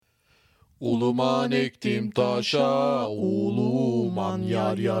Uluman ektim taşa, uluman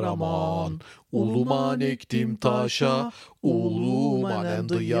yar yar aman. Uluman ektim taşa, uluman and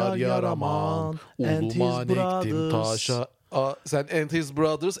the yar yar aman. Uluman ektim taşa. Sen and his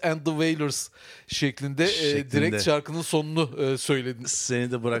brothers and the Wailers şeklinde. Direkt şarkının sonunu söyledin.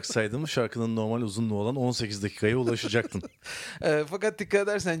 Seni de bıraksaydım şarkının normal uzunluğu olan 18 dakikaya ulaşacaktın. Fakat dikkat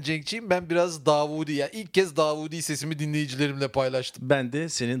edersen Cenk'ciğim, ben biraz Davudi, yani ilk kez Davudi sesimi dinleyicilerimle paylaştım. Ben de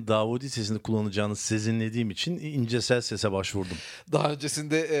senin Davudi sesini kullanacağını sezinlediğim için incesel sese başvurdum. Daha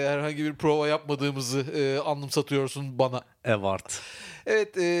öncesinde herhangi bir prova yapmadığımızı anımsatıyorsun bana. Evet.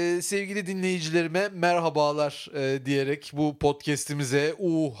 Evet, sevgili dinleyicilerime merhabalar diyerek bu podcast'imize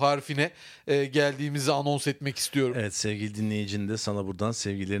U harfine geldiğimizi anons etmek istiyorum. Evet, sevgili dinleyicin de sana buradan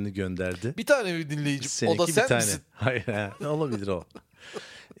sevgilerini gönderdi. Bir tane mi dinleyicim? Seninki O da sen bir tane. misin? Hayır, olabilir o.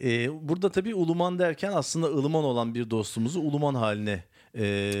 Burada tabii Uluman derken aslında ılıman olan bir dostumuzu Uluman haline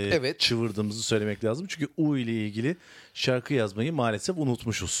Evet. çığırdığımızı söylemek lazım. Çünkü U ile ilgili şarkı yazmayı maalesef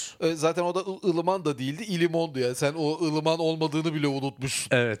unutmuşuz. Zaten o da ılıman da değildi, ilimondu yani. Sen o ılıman olmadığını bile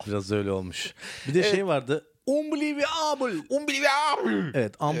unutmuşsun. Evet, biraz öyle olmuş. Bir de şey vardı. Unbelievable. Unbelievable.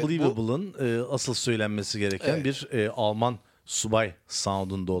 Evet, Unbelievable'ın asıl söylenmesi gereken bir Alman subay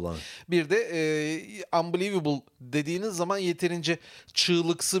sound'unda olan. Bir de unbelievable dediğiniz zaman yeterince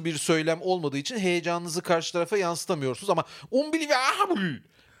çığlıksı bir söylem olmadığı için heyecanınızı karşı tarafa yansıtamıyorsunuz. Ama unbelievable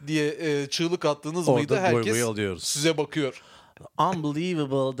diye çığlık attığınız Orada mıydı boy herkes boy alıyoruz. size bakıyor.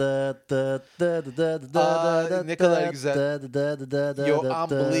 Unbelievable. Ne kadar güzel. Yo,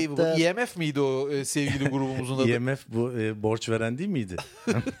 unbelievable. EMF miydi o sevgili grubumuzun adı? EMF bu borç veren değil miydi?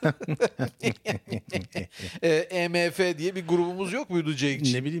 EMF diye bir grubumuz yok muydu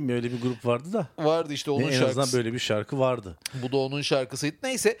Cenk'ciğim? Ne bileyim, öyle bir grup vardı da. Vardı işte, onun En şarkısı. azından böyle bir şarkı vardı. Bu da onun şarkısıydı.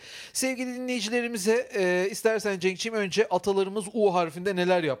 Neyse, sevgili dinleyicilerimize istersen Cenk'ciğim önce atalarımız U harfinde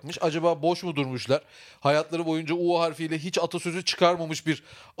neler yapmış? Acaba boş mu durmuşlar? Hayatları boyunca U harfiyle hiç atasözü çıkarmamış bir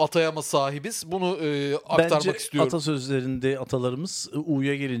ataya mı sahibiz? Bunu aktarmak istiyorum. Bence atasözlerinde atalarımız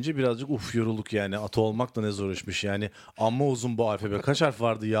U'ya gelince birazcık yorulduk yani. Ata olmak da ne zor işmiş yani. Amma uzun bu alfabe. Kaç harf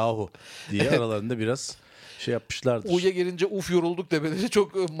vardı yahu diye aralarında biraz şey yapmışlardır. U'ya gelince yorulduk demeleri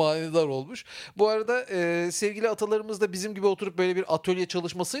çok manidar olmuş. Bu arada sevgili atalarımız da bizim gibi oturup böyle bir atölye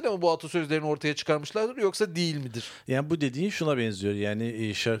çalışmasıyla mı bu atasözlerini ortaya çıkarmışlardır, yoksa değil midir? Yani bu dediğin şuna benziyor.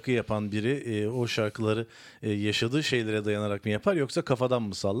 Yani şarkı yapan biri o şarkıları yaşadığı şeylere dayanarak mı yapar, yoksa kafadan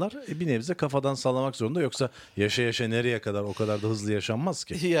mı sallar? Bir nebze kafadan sallamak zorunda, yoksa yaşa yaşa nereye kadar, o kadar da hızlı yaşanmaz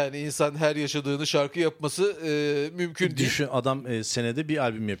ki. Yani insan her yaşadığını şarkı yapması mümkün değil. Düşün, adam senede bir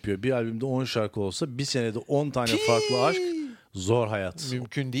albüm yapıyor. Bir albümde 10 şarkı olsa bir senede 10 tane farklı aşk, zor hayat.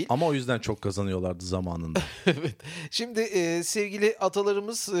 Mümkün değil. Ama o yüzden çok kazanıyorlardı zamanında. Evet. Şimdi sevgili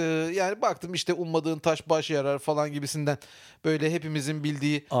atalarımız, yani baktım işte ummadığın taş baş yarar falan gibisinden, böyle hepimizin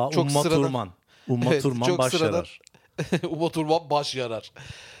bildiği çok Umma sıradan. Turman. Umma Evet, Turman çok baş sıradan. yarar. Umma Turman baş yarar.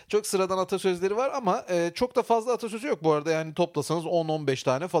 Çok sıradan atasözleri var ama çok da fazla atasözü yok bu arada. Yani toplasanız 10-15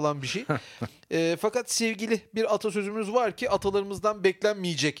 tane falan bir şey. Fakat sevgili bir atasözümüz var ki atalarımızdan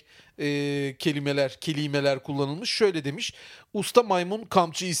beklenmeyecek kelimeler kullanılmış. Şöyle demiş: usta maymun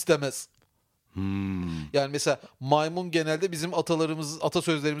kamçı istemez. Yani mesela maymun genelde bizim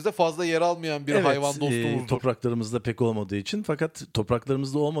atasözlerimizde fazla yer almayan bir hayvan dostumuzdur. Topraklarımızda pek olmadığı için, fakat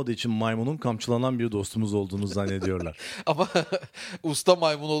topraklarımızda olmadığı için maymunun kamçılanan bir dostumuz olduğunu zannediyorlar. Ama usta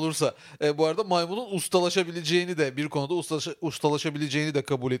maymun olursa, bu arada maymunun ustalaşabileceğini de, bir konuda ustalaşabileceğini de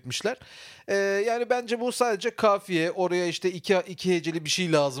kabul etmişler. Yani bence bu sadece kafiye, oraya işte iki heceli bir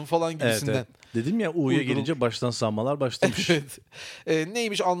şey lazım falan gibisinden. Evet. Dedim ya, U'ya gelince baştan savmalar başlamış. Evet.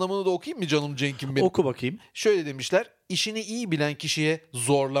 Neymiş, anlamını da okuyayım mı canım Cenk'im benim? Oku bakayım. Şöyle demişler: İşini iyi bilen kişiye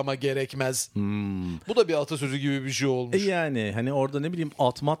zorlama gerekmez. Bu da bir atasözü gibi bir şey olmuş. Yani hani orada ne bileyim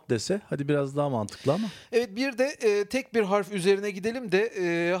atmat dese hadi biraz daha mantıklı ama. Evet, bir de tek bir harf üzerine gidelim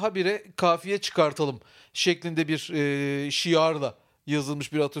de habire kafiye çıkartalım şeklinde bir şiarla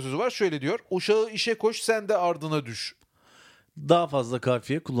yazılmış bir atasözü var. Şöyle diyor: uşağı işe koş, sen de ardına düş. Daha fazla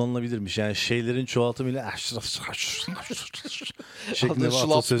kafiye kullanılabilirmiş. Yani şeylerin çoğaltımıyla şeklinde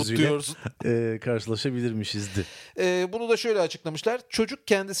bir atasözüyle karşılaşabilirmişizdi. Bunu da şöyle açıklamışlar: çocuk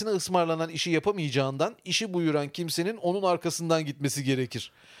kendisine ısmarlanan işi yapamayacağından işi buyuran kimsenin onun arkasından gitmesi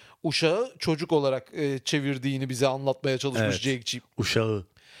gerekir. Uşağı çocuk olarak çevirdiğini bize anlatmaya çalışmış, Evet. Cenk'ciğim. Uşağı.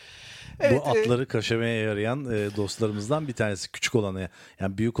 Evet, Bu atları kaşemeye yarayan dostlarımızdan bir tanesi. Küçük olana,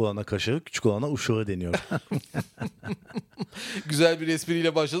 yani büyük olana kaşağı, küçük olana uşağı deniyor. Güzel bir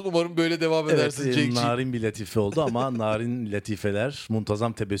espriyle başladım. Umarım böyle devam edersin Cenk'ciğim. Narin bir latife oldu ama narin latifeler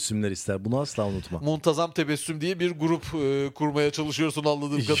muntazam tebessümler ister. Bunu asla unutma. Muntazam Tebessüm diye bir grup kurmaya çalışıyorsun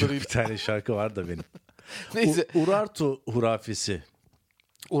anladığım Yok, kadarıyla. bir tane şarkı var da benim. Neyse. Urartu hurafesi.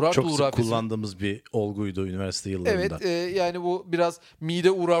 Urartu Çok sık hurafesi. kullandığımız bir olguydu üniversite yıllarında. Evet, yani bu biraz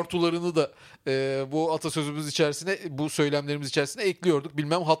mide urartularını da bu atasözümüz içerisine, bu söylemlerimiz içerisine ekliyorduk.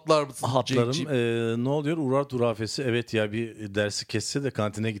 Bilmem hatlar mısın Hatlarım Cenk'ciğim? ne oluyor? Urartu hurafesi. Evet ya, bir dersi kesse de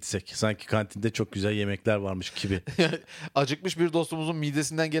kantine gitsek. Sanki kantinde çok güzel yemekler varmış gibi. Acıkmış bir dostumuzun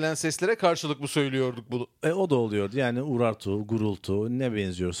midesinden gelen seslere karşılık mı söylüyorduk bunu? O da oluyordu. Yani urartu, gurultu ne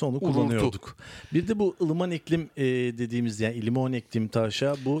benziyorsa onu kullanıyorduk. Bir de bu ılıman iklim dediğimiz, yani ilimon iklim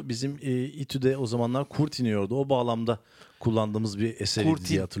taşa, bu bizim İTÜ'de o zamanlar kurt iniyordu. O bağlamda kullandığımız bir eseriydi Kurtin.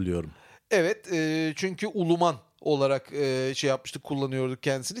 diye hatırlıyorum. Evet, çünkü uluman olarak şey yapmıştık, kullanıyorduk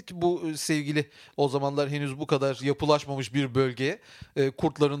kendisini ki bu sevgili, o zamanlar henüz bu kadar yapılaşmamış bir bölgeye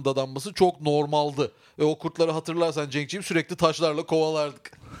kurtların dadanması çok normaldi. O kurtları hatırlarsan Cenk'ciğim, sürekli taşlarla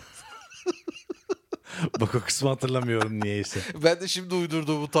kovalardık. Bak, o kısmı hatırlamıyorum niyeyse. Ben de şimdi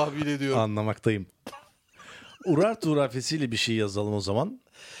uydurduğumu tahmin ediyorum. Anlamaktayım. Urartu hurafesiyle bir şey yazalım o zaman.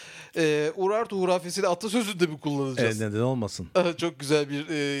 Urartu hurafesiyle atasözünde mi kullanacağız? Neden olmasın. Çok güzel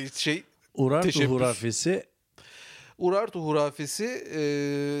bir şey. Urartu Teşebbüs. hurafesi Urartu hurafesi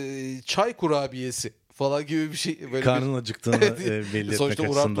çay kurabiyesi falan gibi bir şey. Böyle karnın acıktığını belli sonuçta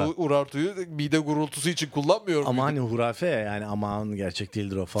etmek açısından. urartuyu mide gurultusu için kullanmıyor Ama muyduk? hani hurafe ya, yani aman gerçek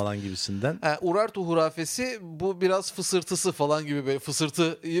değildir o falan gibisinden. Urartu hurafesi bu biraz fısırtısı falan gibi, böyle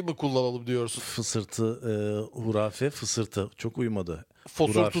fısırtıyı mı kullanalım diyorsun? Fısırtı, hurafe, fısırtı çok uymadı.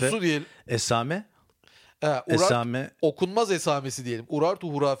 Fosurtusu Hurafe, diyelim. esame, Esame. Okunmaz esamesi diyelim. Urartu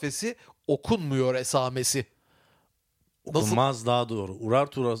hurafesi okunmuyor esamesi. Nasıl? okunmaz daha doğru.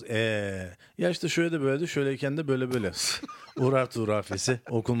 Urartu hurafesi, ya işte şöyle de böyle de, şöyleyken de böyle böyle. Urartu hurafesi,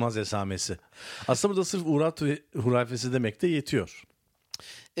 okunmaz esamesi. Aslında burada sırf urartu hurafesi demek de yetiyor.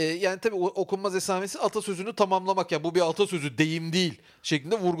 Yani tabii okunmaz esamesi atasözünü tamamlamak, yani bu bir atasözü, deyim değil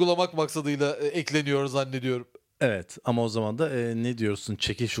şeklinde vurgulamak maksadıyla ekleniyor zannediyorum. Evet, ama o zaman da ne diyorsun,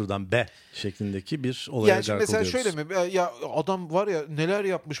 çekil şuradan be şeklindeki bir olaya Yani şimdi gark mesela oluyoruz. şöyle mi? Ya adam var ya, neler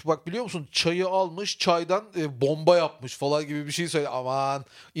yapmış bak, biliyor musun? Çayı almış, çaydan bomba yapmış falan gibi bir şey söyle. Aman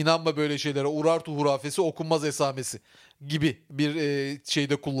inanma böyle şeylere. Urartu hurafesi okunmaz esamesi gibi bir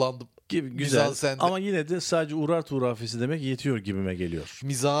şeyde kullandım. Gibi güzel Mizansende. ama yine de sadece urartu hurafesi demek yetiyor gibime geliyor.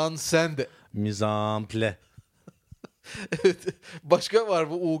 Mizansende. Mizample. Evet. Başka var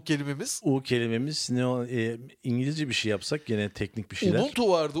mı U kelimemiz? U kelimemiz ne o? İngilizce bir şey yapsak, gene teknik bir şeyler. Ubuntu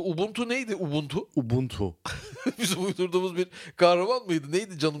vardı. Ubuntu neydi Ubuntu? Ubuntu. Bizim uydurduğumuz bir kahraman mıydı?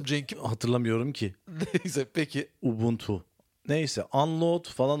 Neydi canım Cenk'im? Hatırlamıyorum ki. Neyse peki. Ubuntu. Neyse, unload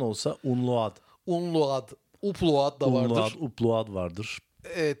falan olsa unload. Unload. Upload da vardır. Unload, upload vardır.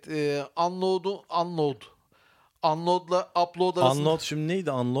 Evet. Unload. Unload'la upload arasında. Unload şimdi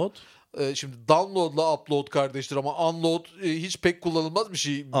neydi unload? Şimdi download'la upload kardeştir ama unload hiç pek kullanılmaz bir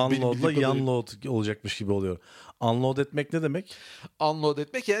şey. benim Unload'la bildiğim kadarıyla. yanload olacakmış gibi oluyor. Unload etmek ne demek? Unload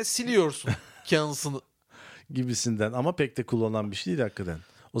etmek yani siliyorsun kendisini. Gibisinden, ama pek de kullanılan bir şey değil hakikaten.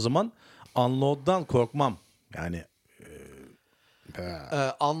 O zaman unload'dan korkmam. Yani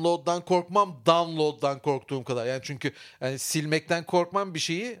Unload'dan korkmam, download'dan korktuğum kadar. Yani çünkü yani silmekten korkmam bir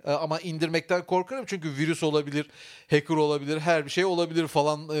şeyi ama indirmekten korkarım. Çünkü virüs olabilir, hacker olabilir, her bir şey olabilir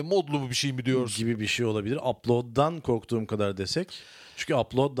falan modlu bir şey mi diyorsun? gibi bir şey olabilir. Upload'dan korktuğum kadar desek. Çünkü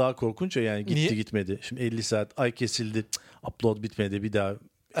upload daha korkunç ya, yani gitti Niye? gitmedi. Şimdi 50 saat ay kesildi. Upload bitmedi, bir daha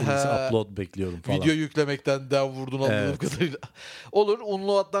 50 saat upload bekliyorum falan. Video yüklemekten dev vurdun anladığım Evet. kadarıyla. Olur,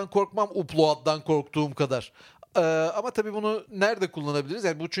 unload'dan korkmam, upload'dan korktuğum kadar. Ama tabii bunu nerede kullanabiliriz?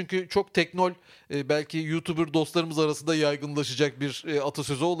 Yani bu çünkü çok teknol, belki YouTuber dostlarımız arasında yaygınlaşacak bir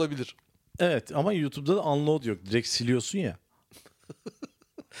atasözü olabilir. Evet, ama YouTube'da da unload yok. Direkt siliyorsun ya.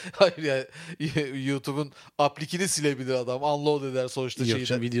 Hayır yani YouTube'un applikini silebilir adam. Unload eder sonuçta Yok, şeyden.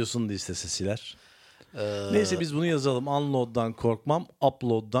 şimdi videosunu da istese siler. Ee, Neyse, biz bunu yazalım. Unload'dan korkmam,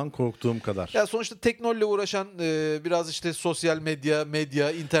 upload'dan korktuğum kadar. Ya sonuçta teknolle uğraşan biraz işte sosyal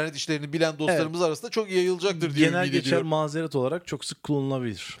medya, internet işlerini bilen dostlarımız arasında çok yayılacaktır diye Genel ümit geçer ediyorum. mazeret olarak çok sık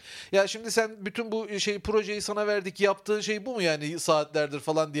kullanılabilir. Ya şimdi sen bütün bu projeyi sana verdik, yaptığın şey bu mu yani saatlerdir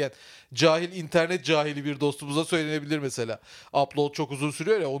falan diyen cahil, internet cahili bir dostumuza söylenebilir mesela. Upload çok uzun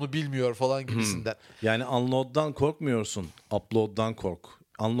sürüyor ya, onu bilmiyor falan gibisinden. Yani unload'dan korkmuyorsun, upload'dan kork.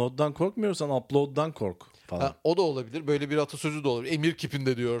 Unload'dan korkmuyorsan upload'dan kork falan. Ha, o da olabilir. Böyle bir atasözü de olabilir. Emir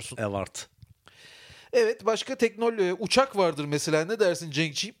kipinde diyorsun. Evet. Evet, başka uçak vardır mesela. Ne dersin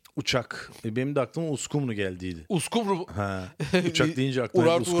Cenk'ciğim? Uçak. Benim de aklıma uskumru geldiydi. Uskumru mu? Ha. Uçak deyince aklıma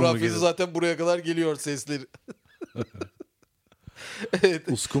Urartu uskumru hurafesi gelir. zaten buraya kadar geliyor sesleri. Evet.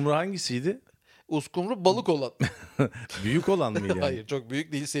 Uskumru hangisiydi? Uskumru balık olan. Büyük olan mıydı yani? Hayır, çok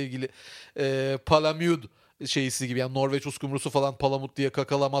büyük değil sevgili. Palamute şeysi gibi, yani Norveç uskumrusu falan, palamut diye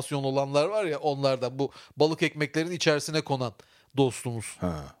kakalamasyon olanlar var ya, onlardan, bu balık ekmeklerin içerisine konan dostumuz.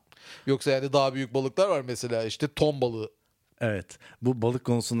 Ha. Yoksa yani daha büyük balıklar var, mesela işte ton balığı. Evet. Bu balık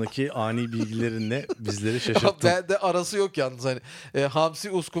konusundaki ani bilgilerinle bizleri şaşırttın. Bende arası yok yalnız, hani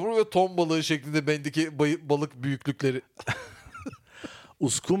hamsi, uskumru ve ton balığı şeklinde bendeki balık büyüklükleri.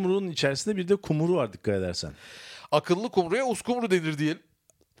 Uskumru'nun içerisinde bir de kumru var dikkat edersen. Akıllı kumruya uskumru denir diyelim.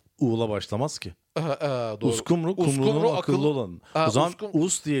 U'la başlamaz ki. Doğru. Uskumru, kumrunun akıllı olanı. O zaman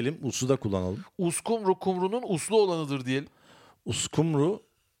us diyelim, us'u da kullanalım. Uskumru kumrunun uslu olanıdır diyelim. Uskumru,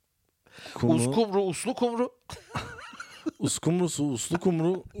 Uskumru uslu kumru. uskumrusu uslu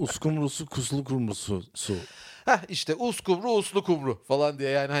kumru, uskumrusu kuslu kumrusu su. İşte uskumru uslu kumru falan diye,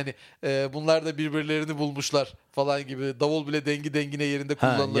 yani hani bunlar da birbirlerini bulmuşlar falan gibi. Davul bile dengi dengine yerinde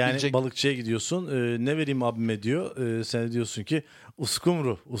kullanılabilecek. Yani balıkçıya gidiyorsun, ne vereyim abime diyor. Sen diyorsun ki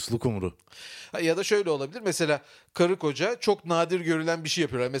uskumru, uslu kumru. Ya da şöyle olabilir. Mesela karı koca çok nadir görülen bir şey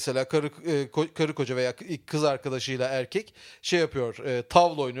yapıyorlar. Mesela karı koca veya kız arkadaşıyla erkek şey yapıyor.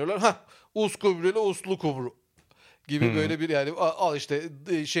 Tavla oynuyorlar. Uskumru ile uslu kumru gibi böyle bir, yani al işte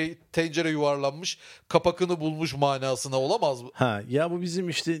tencere yuvarlanmış, kapakını bulmuş manasına olamaz mı? Ya bu bizim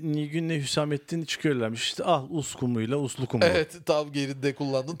işte Nilgün'le Hüsamettin çıkıyorlarmış. İşte al uskumruyla uslu kumru. Evet, tam yerinde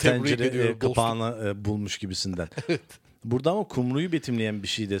kullandın. Tebrik Tencere ediyorum kapağını bulmuş gibisinden. Evet. Burada ama kumruyu betimleyen bir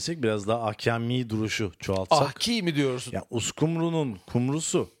şey desek, biraz daha ahkami duruşu çoğaltsak. Ahki mi diyorsun? Ya uskumrunun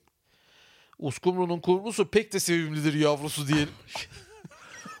kumrusu. Uskumru'nun kumrusu pek de sevimlidir yavrusu diyelim.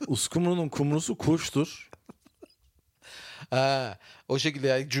 Uskumrunun kumrusu kuştur. O şekilde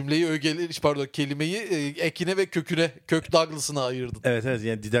yani cümleyi kelimeyi ekine ve köküne, kök Douglas'ına ayırdın. Evet,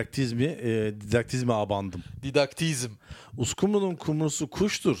 yani didaktizme abandım. Didaktizm. Uskumrunun kumrusu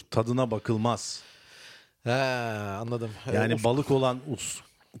kuştur, tadına bakılmaz. Anladım. Yani balık olan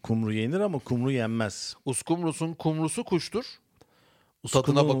kumru yenir ama kumru yenmez. Uskumrusun kumrusu kuştur.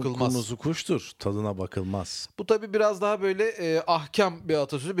 Uskumrunun Tadına bakılmaz. kumrusu kuştur, tadına bakılmaz. Bu tabii biraz daha böyle ahkam bir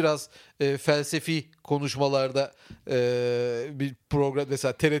atasözü, biraz felsefi konuşmalarda bir program,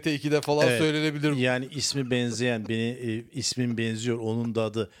 mesela TRT 2'de falan söylenebilir. Yani ismi benzeyen, ismin benziyor, onun da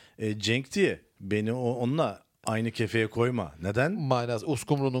adı Cenk diye, beni onunla aynı kefeye koyma. Neden? Manası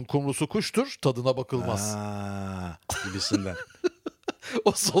uskumrunun kumrusu kuştur, tadına bakılmaz. Gibisinden.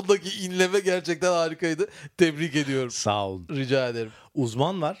 O sondaki inleme gerçekten harikaydı. Tebrik ediyorum. Sağ olun. Rica ederim.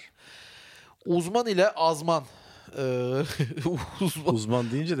 Uzman var. Uzman ile azman.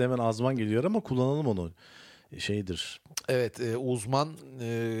 Uzman deyince de hemen azman geliyor ama kullanalım onu. Şeydir. Evet, uzman.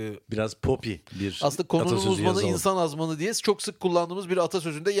 Biraz poppy bir aslında konunun atasözü uzmanı yazalım. insan azmanı diye çok sık kullandığımız bir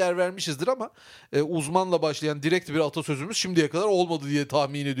atasözünde yer vermişizdir ama uzmanla başlayan direkt bir atasözümüz şimdiye kadar olmadı diye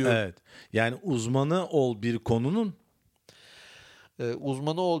tahmin ediyorum. Evet. Yani uzmanı ol bir konunun.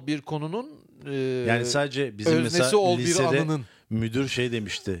 Uzmanı ol bir konunun. Yani sadece bizim öznesi ol bir lisede anının. müdür şey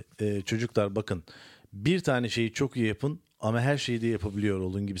demişti. Çocuklar bakın, bir tane şeyi çok iyi yapın ama her şeyi de yapabiliyor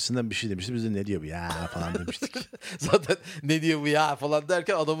olun gibisinden bir şey demişti. Biz de ne diyor bu ya falan demiştik. Zaten ne diyor bu ya falan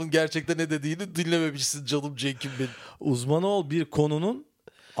derken adamın gerçekten ne dediğini dinlememişsin canım Cenk'im benim. Uzmanı ol bir konunun,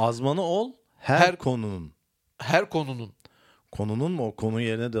 azmanı ol her konunun. Her konunun. Konunun mu? O konu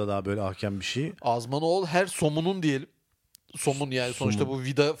yerine de daha böyle hakem bir şey. Azmanı ol her somunun diyelim. Somun yani sonuçta bu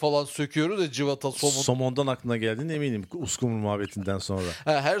vida falan söküyoruz ya, cıvata, somun. Somondan aklına geldiğine eminim uskumru muhabbetinden sonra.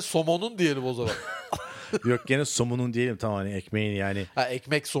 Her somonun diyelim o zaman. Yok, gene somunun diyelim, tamam, hani ekmeğin yani.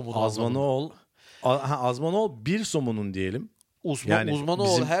 Ekmek somunu. Azmanı ol. Azmanı ol bir somunun diyelim. Uzmanı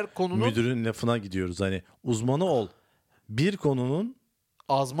ol her konunun. Müdürün lafına gidiyoruz, hani uzmanı ol bir konunun.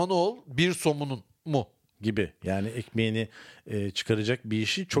 Azmanı ol bir somunun mu? Gibi. Yani ekmeğini çıkaracak bir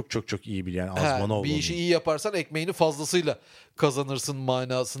işi çok çok çok iyi bil. Yani azmanı ol. Bir işi iyi yaparsan ekmeğini fazlasıyla kazanırsın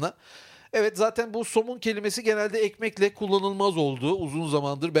manasına. Evet, zaten bu somun kelimesi genelde ekmekle kullanılmaz oldu. Uzun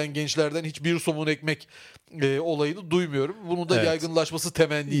zamandır ben gençlerden hiçbir somun ekmek olayını duymuyorum. Bunun da yaygınlaşması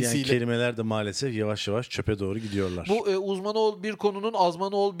temennisiyle. Yani kelimeler de maalesef yavaş yavaş çöpe doğru gidiyorlar. Bu uzmanı ol bir konunun,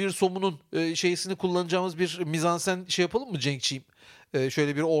 azmanı ol bir somunun şeysini kullanacağımız bir mizansen şey yapalım mı Cenkçiğim?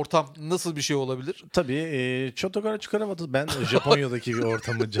 Şöyle bir ortam nasıl bir şey olabilir? Tabii Çotogara çıkaramadı. Ben Japonya'daki bir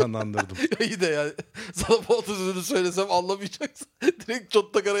ortamı canlandırdım. İyi de yani sana bu atasözünü söylesem anlamayacaksın. Direkt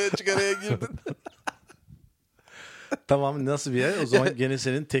Çottogara'ya çıkaraya girdin. Tamam, nasıl bir yer? O zaman gene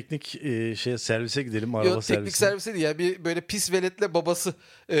senin teknik servise gidelim. Araba Yok, teknik servise değil ya, bir böyle pis veletle babası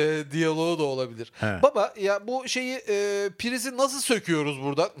diyaloğu da olabilir. Baba ya bu şeyi prizi nasıl söküyoruz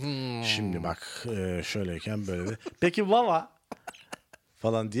buradan? Şimdi bak şöyleyken böyle. Peki baba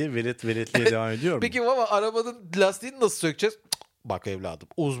falan diye veletliğe devam ediyor mu? Peki baba arabanın lastiğini nasıl sökeceğiz? Bak evladım,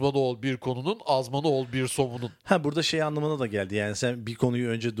 uzmanı ol bir konunun, azmanı ol bir somunun. Ha, burada şey anlamına da geldi. Yani sen bir konuyu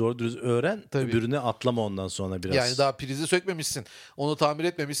önce doğru dürüst öğren, Tabii. öbürüne atlama ondan sonra biraz. Yani daha prizi sökmemişsin, onu tamir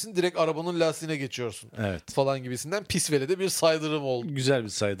etmemişsin, direkt arabanın lastiğine geçiyorsun Evet. falan gibisinden pis velede bir saydırım oldu. Güzel bir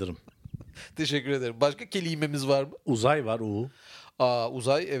saydırım. Teşekkür ederim. Başka kelimemiz var mı? Uzay var, U.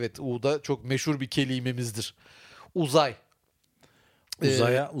 Uzay, evet, U'da çok meşhur bir kelimemizdir. Uzay.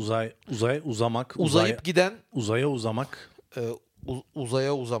 Uzaya uzamak. Uzayıp giden, Uzaya uzamak.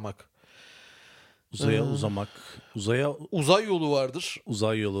 uzaya uzamak. Uzaya uzamak. Uzay yolu vardır.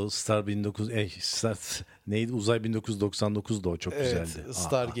 Uzay yolu. Neydi? Uzay 1999'da o çok Evet, güzeldi.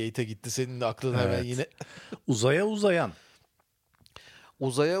 Stargate'e gitti. Senin de aklın hemen Evet. yine. Uzaya uzayan.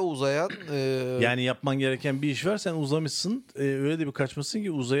 Uzaya uzayan. Yani yapman gereken bir iş var, sen uzamışsın. Öyle de bir kaçmışsın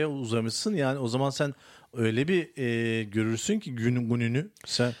ki uzaya uzamışsın. Yani o zaman sen öyle bir görürsün ki gününü.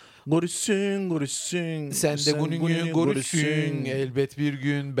 Sen görürsün. Sen de gününü görürsün. Elbet bir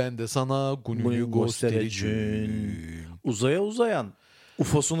gün ben de sana gününü göstereceğim. Uzaya uzayan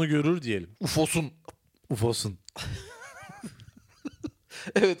UFO'sunu görür diyelim. UFO'sun.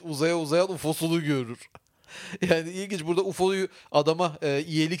 Evet, uzaya uzayan UFO'sunu görür. Yani ilginç, burada UFO'yu adama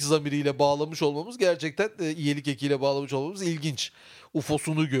iyilik zamiriyle bağlamış olmamız, gerçekten iyilik ekiyle bağlamış olmamız ilginç.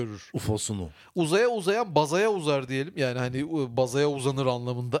 UFO'sunu görür. UFO'sunu. Uzaya uzayan bazaya uzar diyelim. Yani hani bazaya uzanır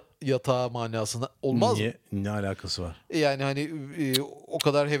anlamında, yatağa manasına. Olmaz mı? Niye? Ne alakası var? Yani hani o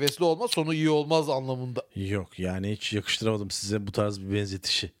kadar hevesli olmaz, sonu iyi olmaz anlamında. Yok yani, hiç yakıştıramadım size bu tarz bir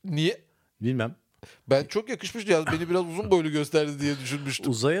benzetişi. Niye? Bilmem. Ben çok yakışmış ya. Beni biraz uzun boylu gösterdi diye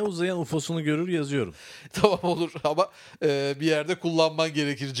düşünmüştüm. Uzaya uzayan UFO'sunu görür yazıyorum. Tamam, olur ama bir yerde kullanman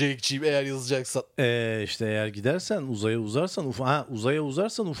gerekir Cenk'ciğim, eğer yazacaksan. İşte eğer gidersen uzaya uzarsan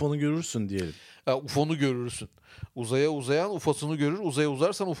UFO'nu görürsün diyelim. UFO'nu görürsün. Uzaya uzayan UFO'sunu görür. Uzaya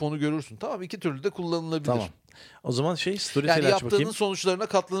uzarsan UFO'nu görürsün. Tamam, iki türlü de kullanılabilir. Tamam. O zaman Storytel Yani aç yaptığının bakayım. sonuçlarına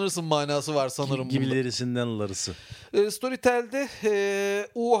katlanırsın manası var sanırım bunda. Gibilerisinden larısı. Storytel'de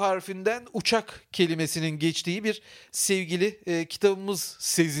U harfinden uçak kelimesinin geçtiği bir sevgili kitabımız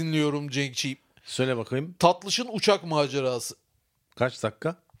sezinliyorum Cenk'ciğim. Söyle bakayım. Tatlış'ın uçak macerası. Kaç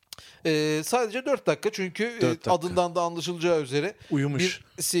dakika? Sadece 4 dakika, çünkü 4 dakika. adından da anlaşılacağı üzere Uyumuş.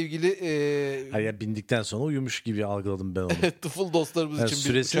 bir sevgili Hayır, bindikten sonra uyumuş gibi algıladım ben onu. tıfıl dostlarımız Yani için bir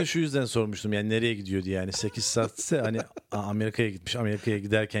süresini uçak. şu yüzden sormuştum. Yani nereye gidiyor diye. Yani 8 saatse hani Amerika'ya gitmiş. Amerika'ya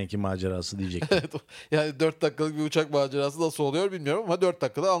giderkenki macerası diyecektim. Evet, yani 4 dakikalık bir uçak macerası nasıl oluyor bilmiyorum ama 4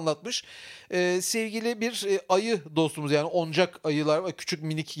 dakikada anlatmış. Sevgili bir ayı dostumuz, yani oncak ayılar var, küçük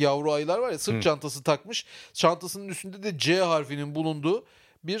minik yavru ayılar var ya, sırt çantası takmış. Çantasının üstünde de C harfinin bulunduğu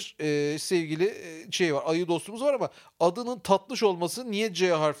bir sevgili şey var, ayı dostumuz var, ama adının tatlış olması niye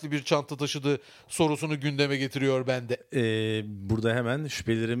C harfli bir çanta taşıdığı sorusunu gündeme getiriyor bende. Burada hemen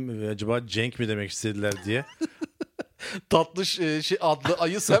şüphelerim, acaba Cenk mi demek istediler diye. Tatlış adlı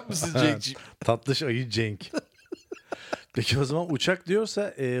ayı sen misin Cenk'ciğim? Tatlış ayı Cenk. Peki o zaman uçak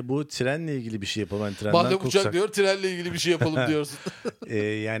diyorsa bu trenle ilgili bir şey yapalım. Yani trenden Madem korksak. uçak diyor, trenle ilgili bir şey yapalım diyorsun.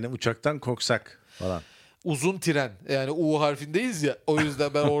 Yani uçaktan korksak falan. Uzun tren, yani U harfindeyiz ya, o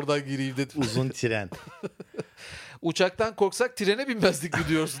yüzden ben oradan gireyim dedim. Uzun tren. Uçaktan korksak trene binmezdik mi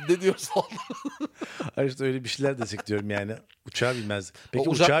diyorsun? Ne diyorsun? Hayır, işte öyle bir şeyler desek diyorum yani. Uçağa binmezdik. Peki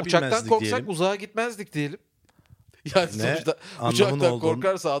Uçaktan binmezdik korksak diyelim. uzağa gitmezdik diyelim. Yani Ne? sonuçta Anlamı uçaktan ne olduğunu-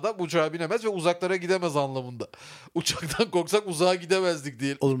 korkarsa adam uçağa binemez ve uzaklara gidemez anlamında. Uçaktan korksak uzağa gidemezdik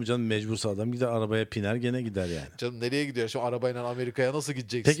diyelim. Olur mu canım, mecbursa adam gider arabaya biner gene gider yani. Canım nereye gidiyor? Şimdi arabayla Amerika'ya nasıl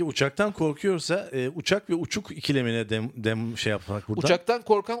gideceksin? Peki uçaktan korkuyorsa uçak ve uçuk ikilemine dem şey yapmak burada. Uçaktan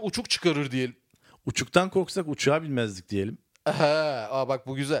korkan uçuk çıkarır diyelim. Uçuktan korksak uçağa binmezdik diyelim. Bak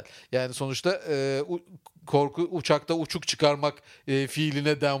bu güzel. Yani sonuçta korku uçakta uçuk çıkarmak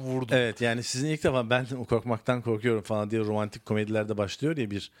fiiline dem vurdu. Evet, yani sizin ilk defa ben korkmaktan korkuyorum falan diye romantik komedilerde başlıyor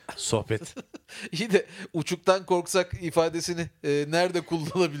ya bir sohbet. İyi de uçuktan korksak ifadesini nerede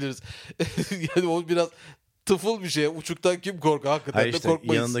kullanabiliriz? Yani o biraz tıfıl bir şey. Uçuktan kim korkar? Hakikaten Hayır, de işte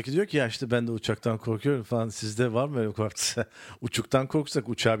korkmayız. yanındaki diyor ki ya işte ben de uçaktan korkuyorum falan. Sizde var mı öyle korkusu? Uçuktan korksak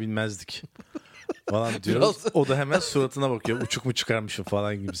uçağa binmezdik falan diyoruz. Biraz- O da hemen suratına bakıyor. Uçuk mu çıkarmışım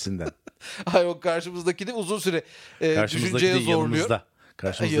falan gibisinden. Hayır, o karşımızdakini uzun süre Karşımızdaki düşünceye değil, zorluyor. yanımızda.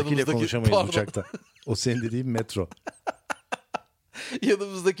 Karşımızdakiyle Yanımızdaki, konuşamayız pardon. uçakta. O senin dediğin metro.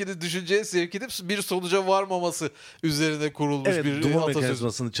 Yanımızdakini düşünceye sevk edip bir sonuca varmaması üzerine kurulmuş Evet, bir duma atasözü.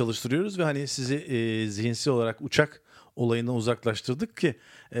 mekanizmasını çalıştırıyoruz ve hani sizi zihinsel olarak uçak olayından uzaklaştırdık ki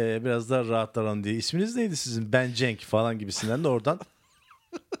biraz daha rahatlanalım diye. İsminiz neydi sizin? Ben Cenk falan gibisinden de oradan.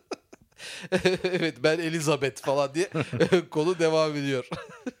 Evet, ben Elizabeth falan diye konu devam ediyor.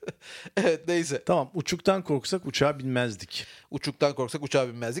 Evet, neyse. Tamam, uçuktan korksak uçağa binmezdik. Uçuktan korksak uçağa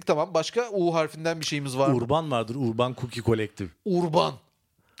binmezdik. Tamam, başka U harfinden bir şeyimiz var mı? Urban vardır. Urban Cookie Collective. Urban.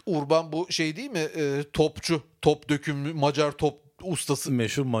 Urban bu şey değil mi? Topçu. Top dökümlü Macar top ustası.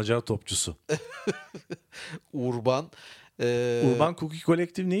 Meşhur Macar topçusu. Urban. Urban Cookie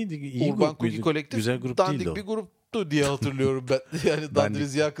Collective neydi? İyi Urban grup Cookie muydu? Collective Güzel grup dandik değildi o. bir gruptu diye hatırlıyorum ben. Yani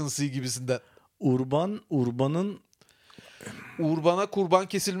Dandiriz Yakınsı gibisinden. Urban'ın Urbana kurban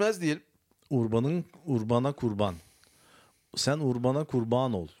kesilmez diyelim. Urbana kurban. Sen Urban'a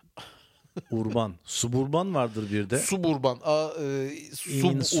kurban ol. Urban. Suburban vardır bir de. Suburban.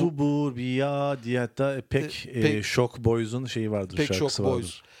 In suburbia diye hatta Shock Boys'un şeyi vardır. Pek şarkısı Shock Boys.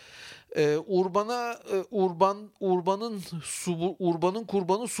 vardır. Urbanın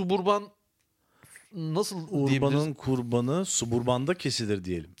kurbanı suburban nasıl diyebiliriz? Urban'ın kurbanı suburbanda kesilir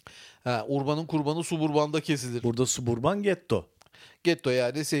diyelim. Urbanın kurbanı suburbanda kesilir. Burada suburban getto. Getto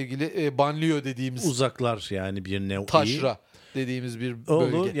yani sevgili banliyö dediğimiz Uzaklar yani bir nevi. taşra dediğimiz bir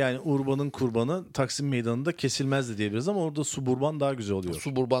bölge. Olur yani Urban'ın kurbanı Taksim Meydanı'nda kesilmezdi diyebiliriz ama orada suburban daha güzel oluyor.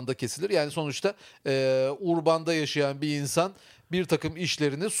 Suburbanda kesilir. Yani sonuçta urbanda yaşayan bir insan bir takım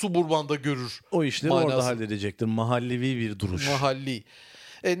işlerini suburbanda görür. O işleri manası. orada halledecektir. Mahallevi bir duruş. Mahalli.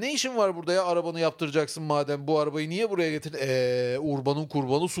 Ne işin var burada ya? Arabanı yaptıracaksın madem. Bu arabayı niye buraya getirdin? Urbanın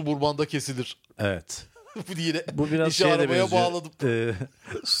kurbanı suburbanda kesilir. Evet. Yine Bu biraz işi şeye de arabaya benziyor. bağladım.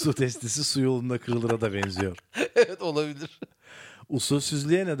 Su testisi su yolunda kırılır'a da benziyor. Evet, olabilir.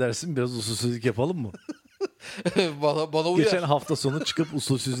 Usulsüzlüğe ne dersin? Biraz usulsüzlük yapalım mı? bana uyar. Geçen hafta sonu çıkıp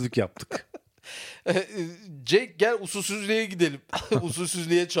usulsüzlük yaptık. Jake gel usulsüzlüğe gidelim.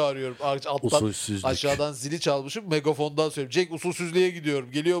 Usulsüzlüğe çağırıyorum. Alttan Usulsüzlük. aşağıdan zili çalmışım. Megafondan söylüyorum. Jake usulsüzlüğe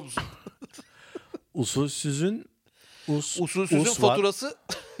gidiyorum. Geliyor musun? Usulsüzün Usulsüzün us var. faturası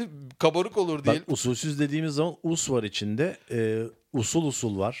kabarık olur diyelim. Bak, usulsüz dediğimiz zaman us var içinde.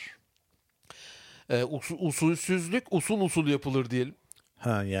 Usul var. Usulsüzlük usul yapılır diyelim.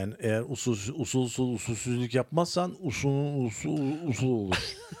 Ha yani eğer usulsüzlük yapmazsan usul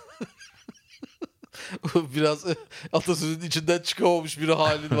olur. Biraz atasözünün içinden çıkamamış bir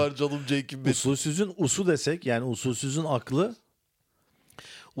halin var canım Jake'im benim. Usulsüzün usu desek yani usulsüzün aklı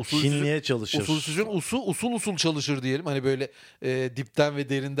Hinliğe çalışır. Usulsüzün usul çalışır diyelim. Hani böyle dipten ve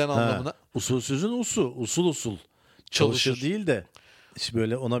derinden anlamına. Usulsüzün usul çalışır değil de işte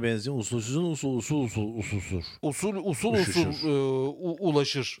böyle ona benziyor. Usulsüzün usulsüz. Usul Üşüşür.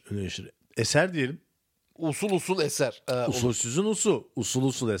 ulaşır. Eser diyelim. Usul eser. Usulsüzün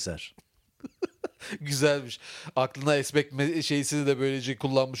usul eser. Güzelmiş. Aklına esmek şeysini de böylece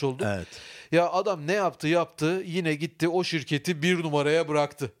kullanmış oldum. Evet. Ya adam ne yaptı yine gitti o şirketi bir numaraya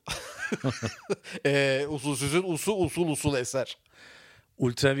bıraktı. Usulsüzün usul eser.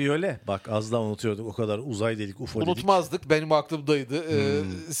 Ultraviyole. Bak az daha unutuyorduk. O kadar uzay dedik, UFO dedik. Unutmazdık. Benim aklımdaydı.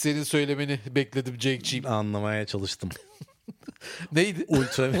 Senin söylemeni bekledim Jake'ciğim. Anlamaya çalıştım. Neydi?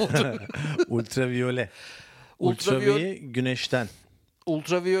 Ultraviyole. Ultraviyole güneşten.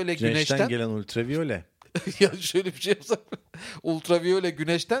 Ultraviyole güneşten. Gelen ultraviyole. Ya şöyle bir şey yapsak. Ultraviyole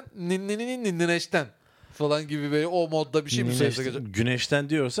güneşten ninnineşten falan gibi böyle o modda bir şey mi söylesek acaba? Güneşten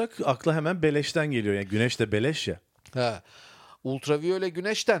diyorsak akla hemen beleşten geliyor. Yani güneş de beleş ya. Ha. Ultraviyole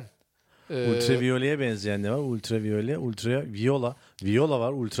güneşten. Ultraviyoleye benzeyen ne var? Ultraviyole, ultraviyola. Viyola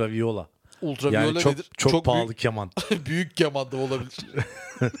var, ultraviyola. Ultraviyole Yani nedir? çok pahalı keman. Büyük keman da olabilir.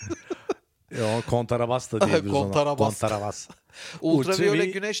 O kontrabas da diyebiliriz ona. Kontrabas. Ultraviyole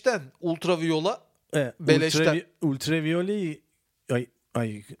güneşten, ultraviyola beleşten. Ultraviyoleyi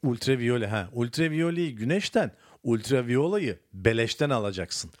ultraviyoleyi güneşten, ultraviyolayı beleşten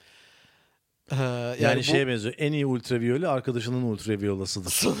alacaksın. Yani bu, şeye benziyor. En iyi ultraviyole arkadaşının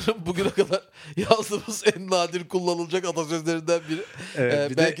ultraviyolasıdır. Sanırım bugüne kadar yazdığımız en nadir kullanılacak atasözlerinden biri.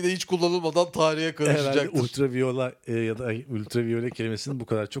 Evet, belki de hiç kullanılmadan tarihe karışacaktır. Herhalde ultraviyola ya da ultraviyole kelimesini bu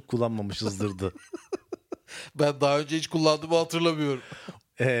kadar çok kullanmamışızdır. Ben daha önce hiç kullandığımı hatırlamıyorum.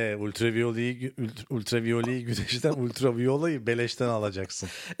 Ultraviyoleyi güneşten, ultraviyolayı beleşten alacaksın.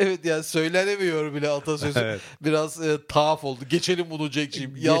 Evet yani söylenemiyor bile atasözü. Evet. Biraz tuhaf oldu. Geçelim bunu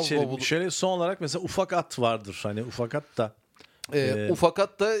Jake'ciğim. Yazma bunu. Şöyle son olarak mesela ufak at vardır. Hani ufak at da. Ufak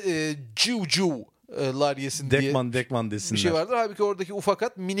at da civcivlar yesin diye. Dekman desinler. Bir şey vardır. Halbuki oradaki ufak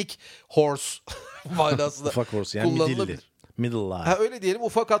at minik horse manasında ufak horse yani midilli. Middle line. Ha, öyle diyelim.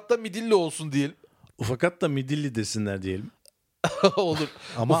 Ufak at da midilli olsun diyelim. Ufak at da midilli desinler diyelim. Olur.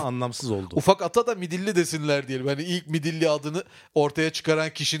 Ama anlamsız oldu. Ufak ata da midilli desinler diyelim. Hani ilk midilli adını ortaya çıkaran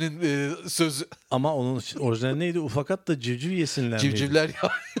kişinin sözü. Ama onun orijinali neydi? Ufak at da civciv yesinler miydi? Civcivler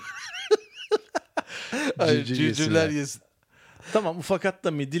ya. Hayır, civcivler yesin. Tamam, ufak at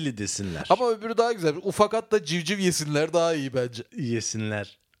da midilli desinler. Ama öbürü daha güzel. Ufak at da civciv yesinler daha iyi bence.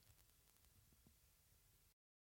 Yesinler.